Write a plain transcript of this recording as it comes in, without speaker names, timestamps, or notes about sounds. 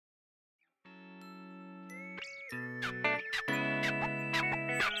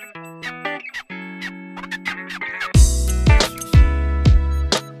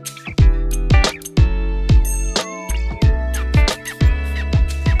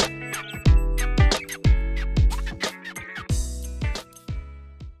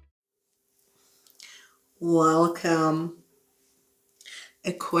Welcome,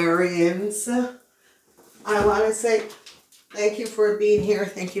 Aquarians. I want to say thank you for being here.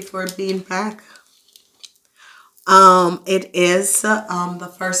 Thank you for being back. It is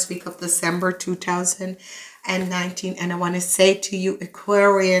the first week of December 2019, and I want to say to you,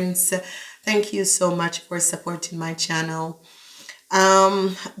 Aquarians, thank you so much for supporting my channel.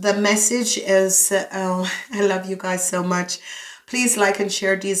 The message is, I love you guys so much. Please like and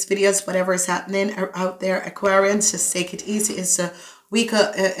share these videos, whatever is happening out there. Aquarians, just take it easy. It's a week,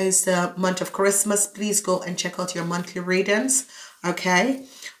 is the month of Christmas. Please go and check out your monthly readings. Okay.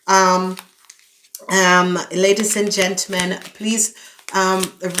 Ladies and gentlemen, please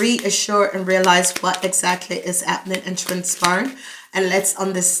reassure and realize what exactly is happening and transpiring. And let's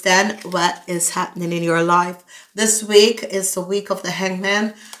understand what is happening in your life. This week is the week of the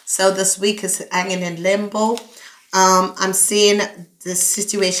Hangman. So this week is hanging in limbo. I'm seeing the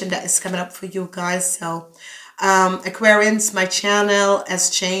situation that is coming up for you guys. So Aquarians, my channel has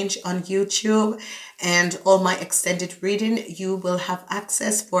changed on YouTube, and all my extended reading you will have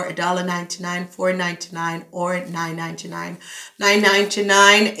access for $1.99, $4.99, or $9.99.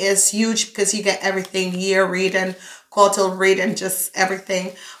 $9.99 is huge because you get everything: year reading, quarter reading, just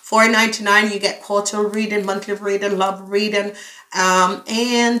everything. $4.99 you get quarter reading, monthly reading, love reading,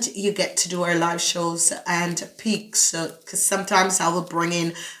 and you get to do our live shows and peaks. So because sometimes I will bring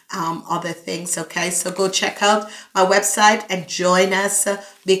in other things. Okay, so go check out my website and join us,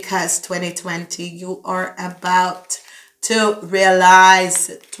 because 2020 you are about to realize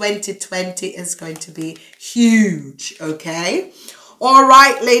 2020 is going to be huge. Okay. All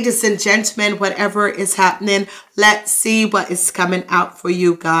right, ladies and gentlemen, whatever is happening, let's see what is coming out for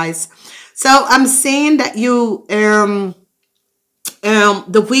you guys. So I'm saying that you,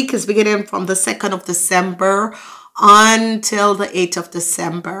 the week is beginning from the 2nd of December until the 8th of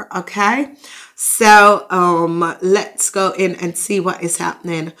December. Okay. So let's go in and see what is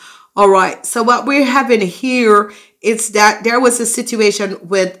happening. All right. So what we're having here is that there was a situation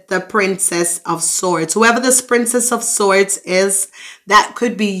with the Princess of Swords. Whoever this Princess of Swords is, that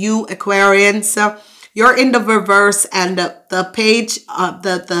could be you, Aquarians. You're in the reverse, and the page of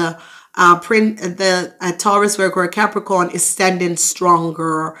the Taurus, Virgo, Capricorn is standing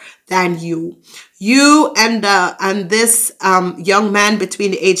stronger than you. You and this young man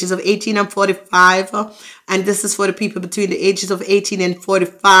between the ages of 18 and 45, and this is for the people between the ages of 18 and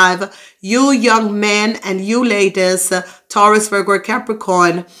 45. You young men and you ladies, Taurus, Virgo,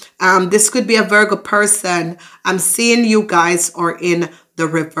 Capricorn, this could be a Virgo person. I'm seeing you guys are in the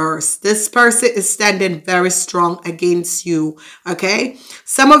reverse. This person is standing very strong against you. Okay,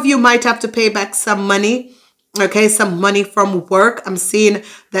 some of you might have to pay back some money. Okay, some money from work. I'm seeing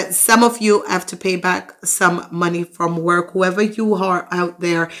that some of you have to pay back some money from work. Whoever you are out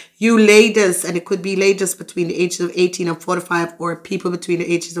there, you ladies, and it could be ladies between the ages of 18 and 45, or people between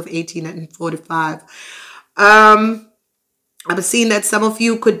the ages of 18 and 45. I'm seeing that some of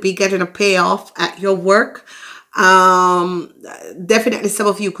you could be getting a payoff at your work. Definitely some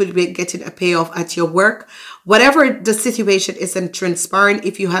of you could be getting a payoff at your work. Whatever the situation isn't transpiring.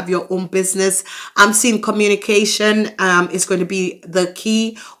 If you have your own business, I'm seeing communication is going to be the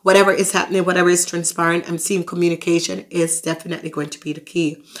key. Whatever is happening, whatever is transpiring, I'm seeing communication is definitely going to be the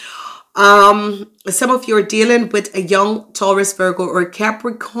key. Some of you are dealing with a young Taurus, Virgo, or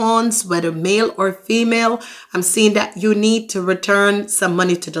Capricorns, whether male or female. I'm seeing that you need to return some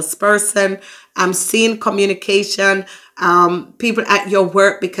money to this person. I'm seeing communication, people at your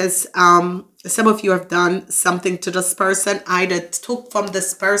work, because some of you have done something to this person, either took from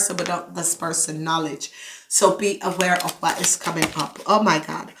this person without this person's knowledge. So be aware of what is coming up. Oh my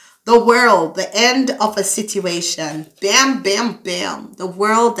God. The world, the end of a situation. Bam, bam, bam. The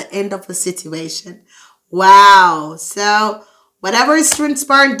world, the end of a situation. Wow. So whatever is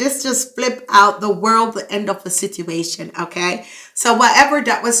transpiring, this just flip out. The world, the end of a situation. Okay. So whatever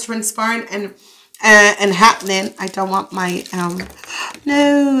that was transpiring and happening, I don't want my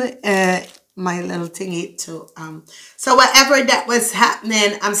my little thingy to so whatever that was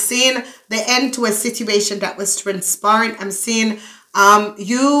happening, I'm seeing the end to a situation that was transpiring. I'm seeing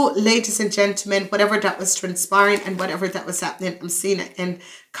you ladies and gentlemen, whatever that was transpiring and whatever that was happening, I'm seeing it and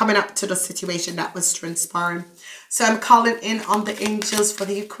coming up to the situation that was transpiring. So I'm calling in on the angels for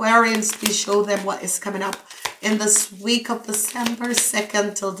the Aquarians. Please show them what is coming up in this week of December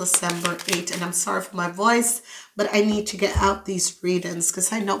 2nd till December 8th. And I'm sorry for my voice, but I need to get out these readings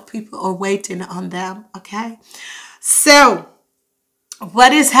because I know people are waiting on them. Okay. So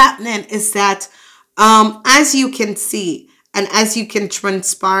what is happening is that as you can see, and as you can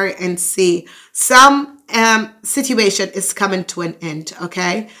transpire and see, some situation is coming to an end,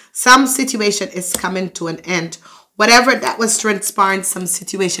 okay? Some situation is coming to an end. Whatever that was transpiring, some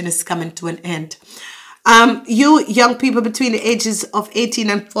situation is coming to an end. You young people between the ages of 18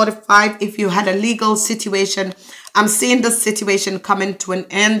 and 45, if you had a legal situation, I'm seeing the situation coming to an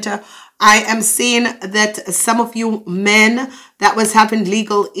end. I am seeing that some of you men that was having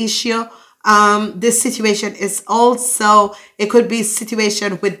legal issue, this situation is also, it could be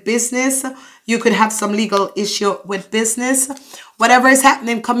situation with business. You could have some legal issue with business. Whatever is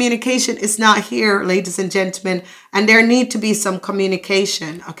happening, communication is not here, ladies and gentlemen, and there need to be some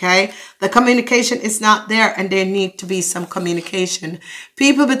communication, okay? The communication is not there, and there need to be some communication.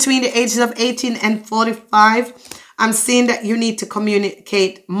 People between the ages of 18 and 45, I'm seeing that you need to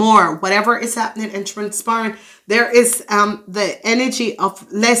communicate more. Whatever is happening and transpiring, there is the energy of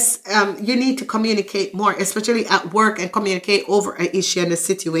less, you need to communicate more, especially at work, and communicate over an issue and a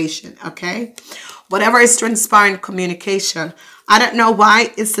situation, okay? Whatever is transpiring, communication. I don't know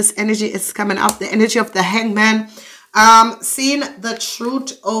why this energy is coming up. The energy of the hangman. Seeing the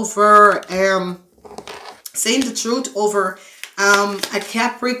truth over, a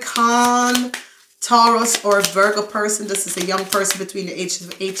Capricorn, Taurus, or Virgo person. This is a young person between the ages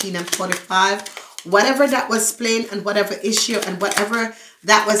of 18 and 45. Whatever that was playing and whatever issue and whatever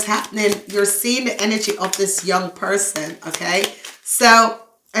that was happening, you're seeing the energy of this young person, okay? So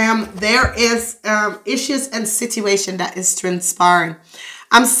there is issues and situation that is transpiring.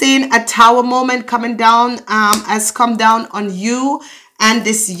 I'm seeing a tower moment coming down, has come down on you and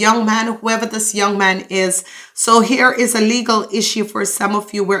this young man, whoever this young man is. So here is a legal issue for some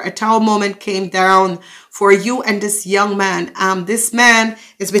of you where a tower moment came down for you and this young man. This man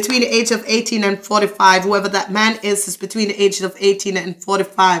is between the age of 18 and 45. Whoever that man is between the ages of 18 and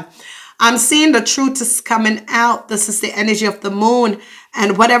 45. I'm seeing the truth is coming out. This is the energy of the moon.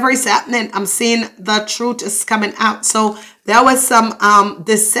 And whatever is happening, I'm seeing the truth is coming out. So there was some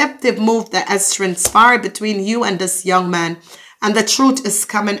deceptive move that has transpired between you and this young man. And the truth is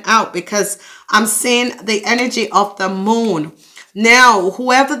coming out because I'm seeing the energy of the moon. Now,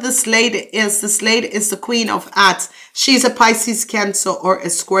 whoever this lady is the Queen of Hearts. She's a Pisces, Cancer, or a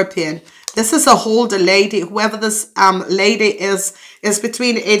Scorpion. This is a older lady. Whoever this lady is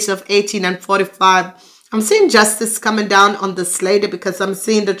between the ages of 18 and 45. I'm seeing justice coming down on this lady because I'm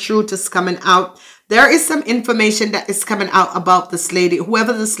seeing the truth is coming out. There is some information that is coming out about this lady.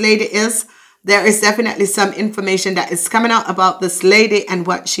 Whoever this lady is, there is definitely some information that is coming out about this lady and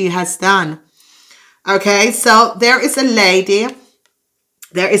what she has done. Okay, so there is a lady.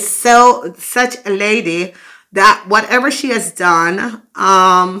 There is such a lady that whatever she has done,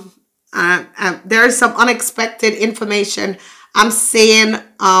 there is some unexpected information. I'm saying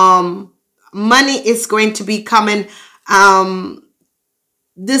money is going to be coming.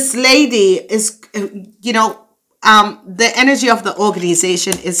 This lady is, you know, the energy of the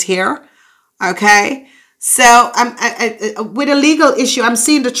organization is here. Okay, so with a legal issue, I'm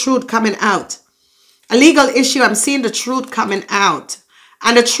seeing the truth coming out. A legal issue, I'm seeing the truth coming out.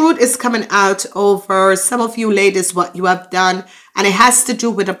 And the truth is coming out over some of you ladies, what you have done. And it has to do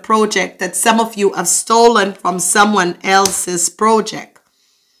with a project that some of you have stolen from someone else's project.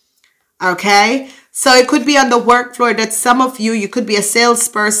 Okay, so it could be on the work floor that some of you could be a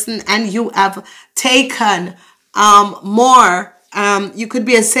salesperson and you have taken more. You could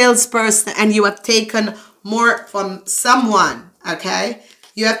be a salesperson and you have taken more from someone, okay?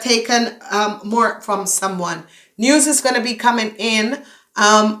 You have taken more from someone. News is going to be coming in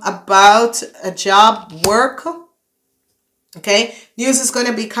about a job, work, okay? News is going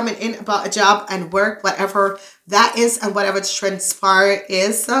to be coming in about a job and work, whatever that is and whatever transpire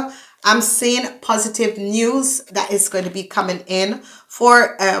is. I'm seeing positive news that is going to be coming in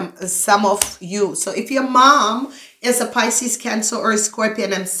for some of you. So if your mom is a Pisces, Cancer, or a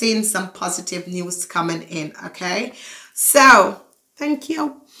Scorpion, I'm seeing some positive news coming in, okay? So, thank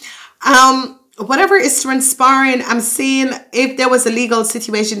you. Whatever is transpiring, I'm seeing if there was a legal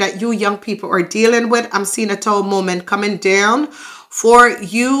situation that you young people are dealing with, I'm seeing a total moment coming down for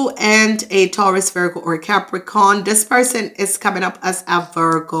you and a Taurus, Virgo, or Capricorn. This person is coming up as a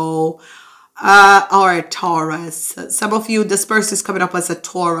Virgo or a Taurus. Some of you, this person is coming up as a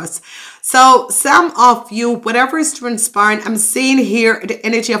Taurus. So some of you, whatever is transpiring, I'm seeing here the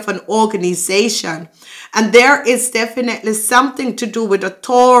energy of an organization. And there is definitely something to do with a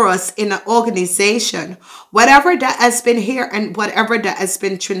Taurus in an organization. Whatever that has been here and whatever that has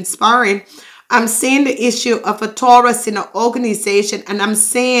been transpiring, I'm seeing the issue of a Taurus in an organization, and I'm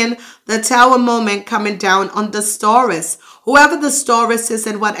seeing the Tower moment coming down on this Taurus. whoever the Taurus is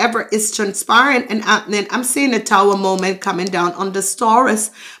and whatever is transpiring and happening, I'm seeing a Tower moment coming down on the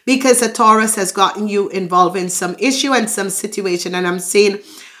Taurus, because a Taurus has gotten you involved in some issue and some situation, and I'm seeing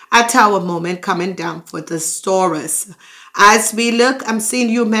a Tower moment coming down for the Taurus. As we look, I'm seeing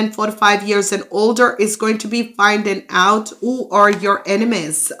you men 45 years and older is going to be finding out who are your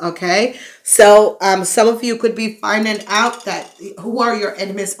enemies, okay? So some of you could be finding out that who are your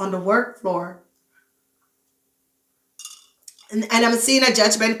enemies on the work floor. And I'm seeing a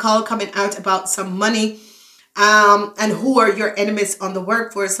judgment call coming out about some money and who are your enemies on the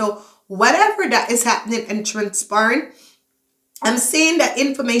workforce. So whatever that is happening and transpiring, I'm seeing that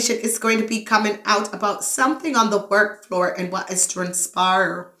information is going to be coming out about something on the work floor and what is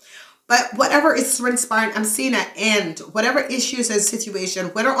transpired. But whatever is transpiring, I'm seeing an end. Whatever issues and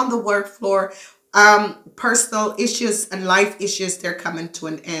situation, whether on the work floor, personal issues and life issues, they're coming to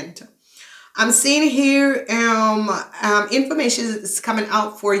an end. I'm seeing here information is coming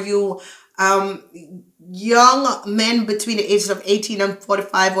out for you, young men between the ages of 18 and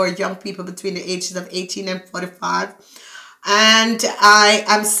 45, or young people between the ages of 18 and 45. And I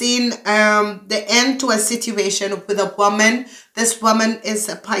am seeing the end to a situation with a woman. This woman is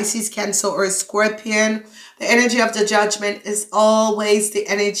a Pisces, Cancer, or a Scorpion. The energy of the judgment is always the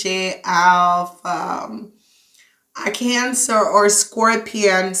energy of a Cancer or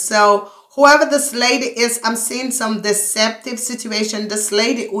Scorpion. So whoever this lady is, I'm seeing some deceptive situation. This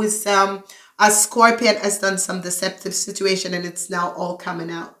lady who is a Scorpion has done some deceptive situation, and it's now all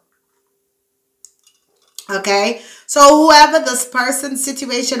coming out. Okay, so whoever this person's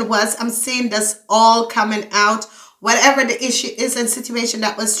situation was, I'm seeing this all coming out. Whatever the issue is and situation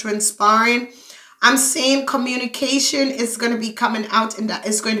that was transpiring, I'm seeing communication is going to be coming out, and that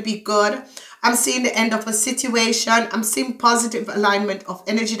is going to be good. I'm seeing the end of a situation. I'm seeing positive alignment of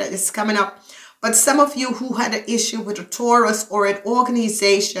energy that is coming up. But some of you who had an issue with a Taurus or an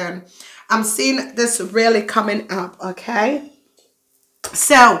organization, I'm seeing this really coming up, okay?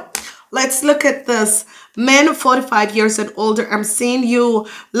 So let's look at this. Men 45 years and older, I'm seeing you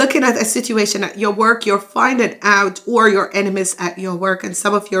looking at a situation at your work. You're finding out who are your enemies at your work. And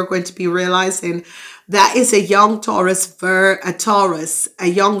some of you are going to be realizing that is a young Taurus, a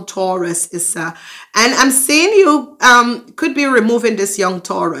young Taurus is and I'm seeing you could be removing this young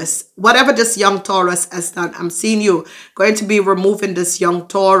Taurus. Whatever this young Taurus has done, I'm seeing you going to be removing this young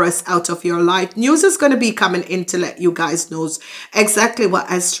Taurus out of your life. News is going to be coming in to let you guys know exactly what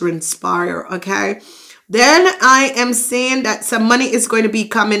has transpired, okay? Then I am seeing that some money is going to be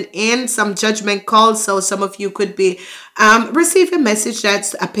coming in, some judgment calls. So some of you could be receiving a message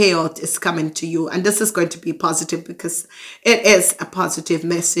that a payout is coming to you. And this is going to be positive because it is a positive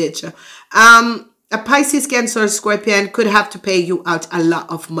message. A Pisces, Cancer, Scorpion could have to pay you out a lot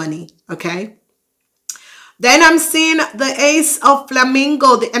of money, okay? Then I'm seeing the Ace of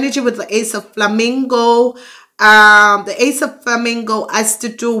Flamingo, the energy with the Ace of Flamingo. The Ace of Flamingo has to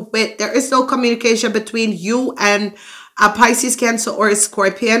do with there is no communication between you and a Pisces, Cancer, or a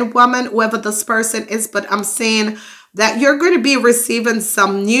Scorpion woman, whoever this person is. But I'm saying that you're going to be receiving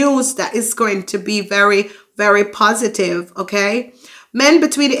some news that is going to be very, very positive, okay? Men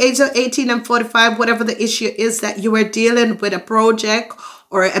between the age of 18 and 45, whatever the issue is that you are dealing with, a project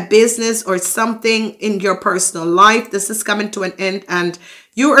or a business or something in your personal life, this is coming to an end, and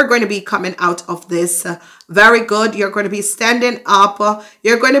you are going to be coming out of this very good. You're going to be standing up.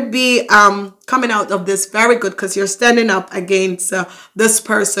 You're going to be coming out of this very good because you're standing up against this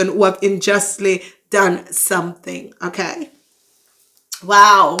person who have unjustly done something, okay?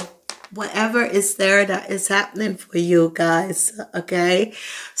 Wow. Whatever is there that is happening for you guys, okay?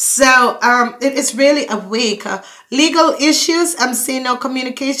 So it is really a week. Legal issues, I'm seeing no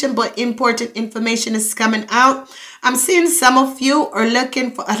communication, but important information is coming out. I'm seeing some of you are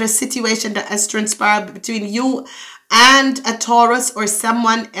looking for a situation that has transpired between you and a Taurus or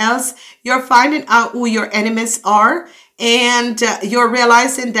someone else. You're finding out who your enemies are, and you're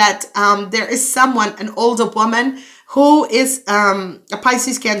realizing that there is someone, an older woman, who is a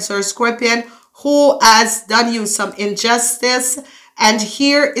Pisces, Cancer, Scorpion, who has done you some injustice. And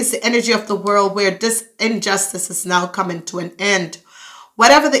here is the energy of the world where this injustice is now coming to an end.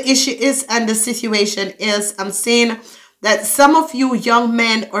 Whatever the issue is and the situation is, I'm seeing that some of you young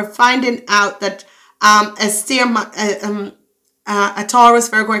men are finding out that a Taurus,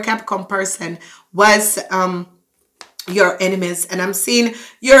 Virgo, or Capricorn person was your enemies, and I'm seeing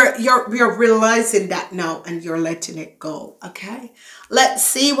you're realizing that now, and you're letting it go, okay? Let's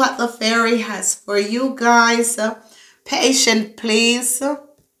see what the fairy has for you guys. Patient, please.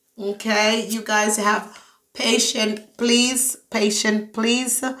 Okay, you guys have patient, please. Patient,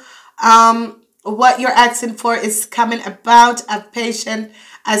 please. what you're asking for is coming about. Have patience,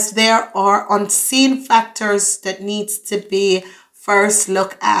 as there are unseen factors that needs to be first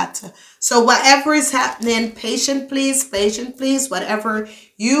look at. So whatever is happening, patient please, whatever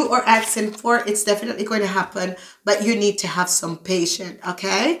you are asking for, it's definitely going to happen, but you need to have some patience,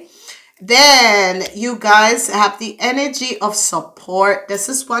 okay? Then you guys have the energy of support. This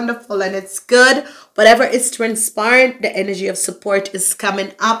is wonderful and it's good. Whatever is transpiring, the energy of support is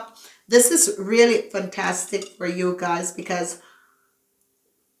coming up. This is really fantastic for you guys because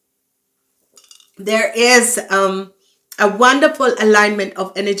there is a wonderful alignment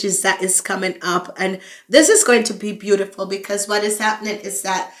of energies that is coming up, and this is going to be beautiful because what is happening is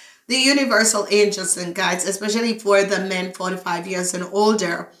that the universal angels and guides, especially for the men 45 years and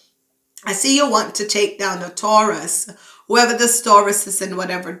older, I see you want to take down a Taurus, whoever this Taurus is and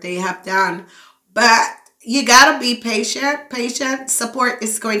whatever they have done, but you gotta be patient. Support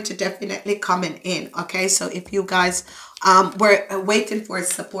is going to definitely coming in, okay? So if you guys were waiting for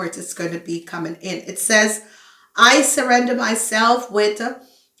support, it's going to be coming in. It says, I surrender myself with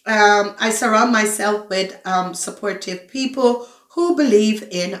I surround myself with supportive people who believe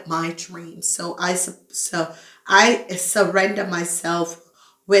in my dreams. So I surrender myself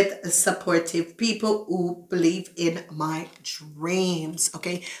with supportive people who believe in my dreams.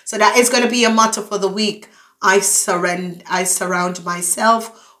 Okay, so that is going to be a motto for the week. I surround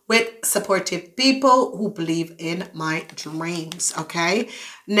myself with supportive people who believe in my dreams. Okay,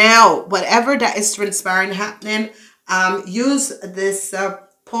 now whatever that is transpiring happening, use this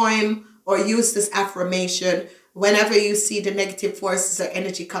poem or use this affirmation whenever you see the negative forces or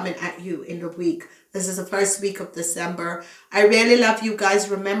energy coming at you in the week. This is the first week of December. I really love you guys.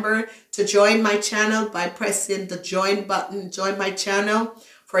 Remember to join my channel by pressing the join button. Join my channel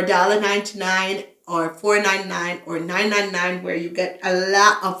for $1.99 or $4.99 or $9.99, where you get a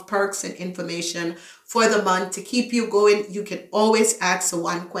lot of perks and information for the month to keep you going. You can always ask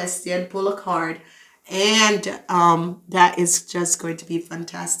one question, pull a card, and that is just going to be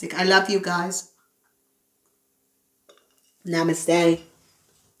fantastic. I love you guys. Namaste.